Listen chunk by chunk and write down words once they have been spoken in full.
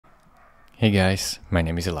Hey guys, my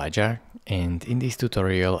name is Elijah, and in this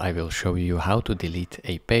tutorial I will show you how to delete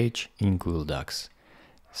a page in Google Docs.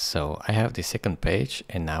 So I have the second page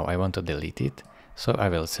and now I want to delete it, so I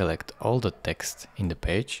will select all the text in the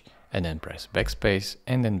page and then press backspace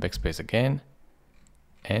and then backspace again,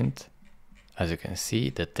 and as you can see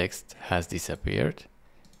the text has disappeared.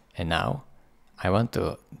 And now I want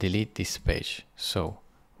to delete this page, so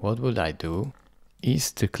what would I do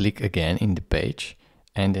is to click again in the page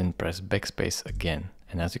and then press backspace again,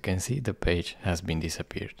 and as you can see the page has been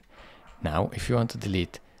disappeared. Now if you want to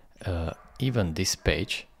delete even this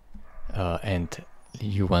page and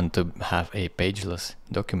you want to have a pageless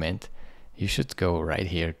document, you should go right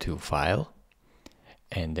here to File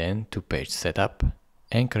and then to Page Setup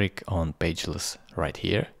and click on Pageless right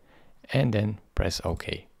here and then press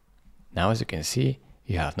OK. Now as you can see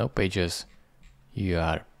you have no pages, you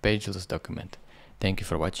are pageless document. Thank you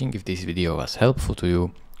for watching. If this video was helpful to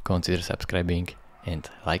you, consider subscribing and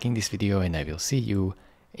liking this video, and I will see you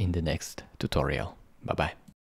in the next tutorial. Bye bye.